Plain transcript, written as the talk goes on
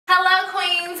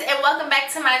and welcome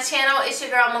back to my channel. It's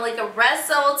your girl Malika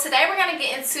Russell. Today we're going to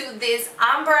get into this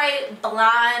ombre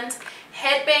blonde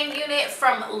headband unit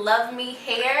from Luvme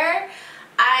hair.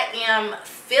 I am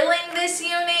feeling this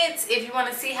unit. If you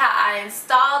want to see how I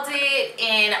installed it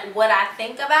and what I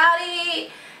think about it,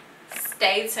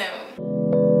 stay tuned.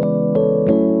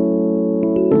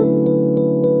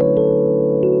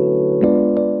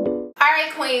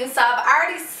 Alright queens, so I've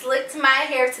already slicked my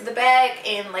hair to the back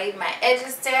and laid my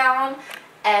edges down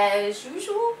as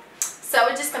usual. So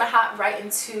we're just gonna hop right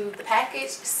into the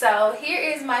package. So here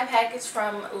is my package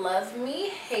from Luvme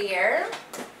hair.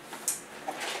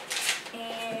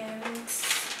 And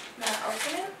now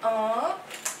open it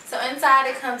up. So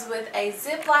inside it comes with a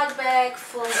Ziploc bag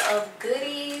full of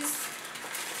goodies.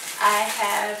 I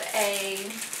have a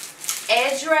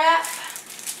edge wrap,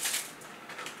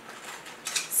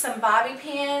 some bobby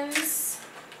pins,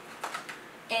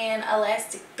 an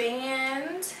elastic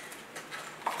band,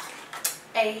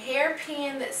 a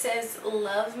hairpin that says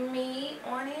Luvme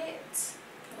on it.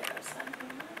 There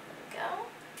we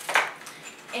go.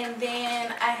 And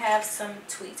then I have some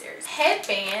tweezers.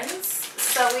 Headbands.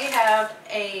 So we have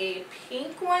a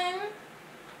pink one,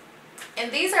 and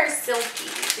these are silky.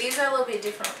 These are a little bit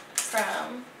different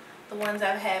from the ones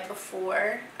I've had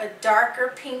before. A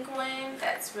darker pink one,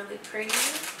 that's really pretty.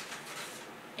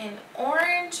 An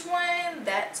orange one,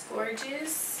 that's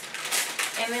gorgeous.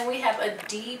 And then we have a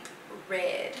deep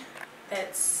red,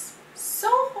 that's so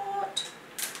hot.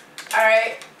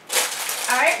 Alright,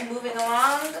 moving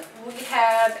along, we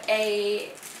have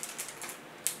a,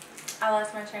 I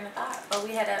lost my train of thought, but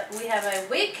we have a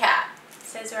wig cap. It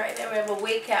says right there we have a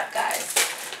wig cap, guys.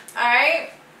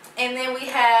 Alright, and then we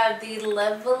have the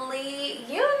lovely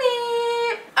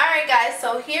unit. Alright guys,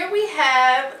 so here we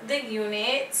have the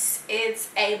unit. It's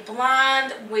a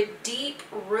blonde with deep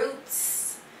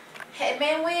roots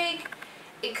headband wig.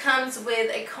 It comes with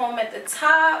a comb at the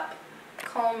top,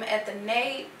 comb at the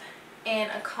nape, and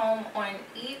a comb on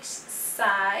each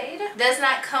side. Does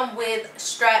not come with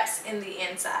straps in the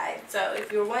inside. So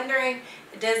if you're wondering,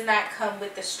 it does not come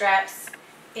with the straps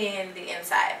in the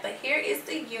inside. But here is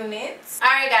the unit.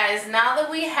 Alright guys, now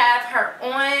that we have her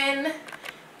on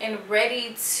and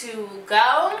ready to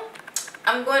go,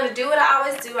 I'm going to do what I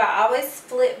always do. I always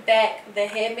flip back the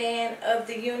headband of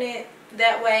the unit.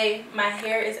 That way my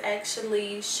hair is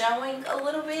actually showing a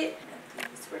little bit.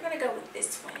 We're going to go with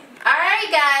this one. Alright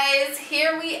guys,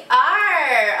 here we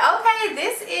are. Okay,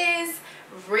 this is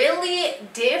really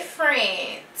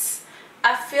different.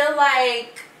 I feel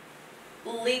like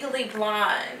Legally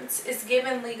Blonde. It's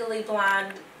giving Legally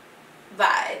Blonde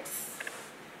vibes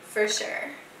for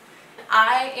sure.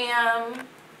 I am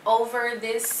over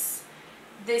this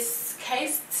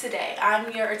case today.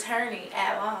 I'm your attorney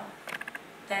at law.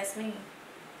 That's me.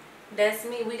 That's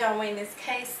me. We gonna win this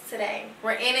case today.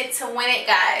 We're in it to win it,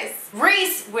 guys.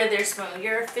 Reese Witherspoon.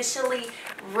 You're officially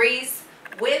Reese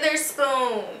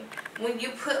Witherspoon. When you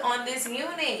put on this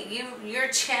unit, you're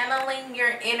channeling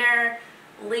your inner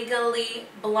Legally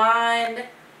Blonde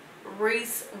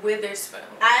Reese Witherspoon.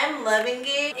 I'm loving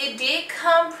it. It did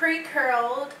come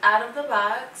pre-curled out of the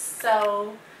box,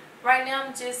 so right now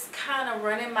I'm just kind of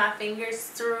running my fingers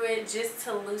through it just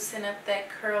to loosen up that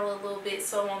curl a little bit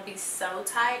so it won't be so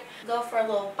tight. Go for a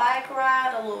little bike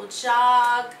ride, a little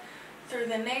jog through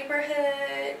the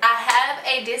neighborhood. I have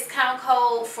a discount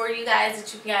code for you guys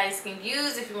that you guys can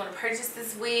use if you want to purchase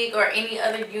this wig or any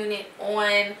other unit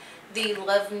on the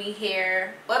Luvme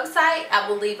hair website. I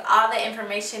will leave all the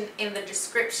information in the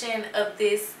description of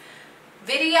this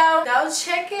video. Go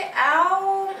check it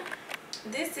out.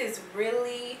 This is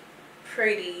really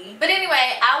pretty. But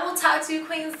anyway, I will talk to you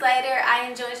queens later. I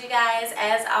enjoyed you guys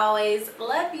as always.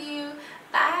 Love you.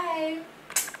 Bye.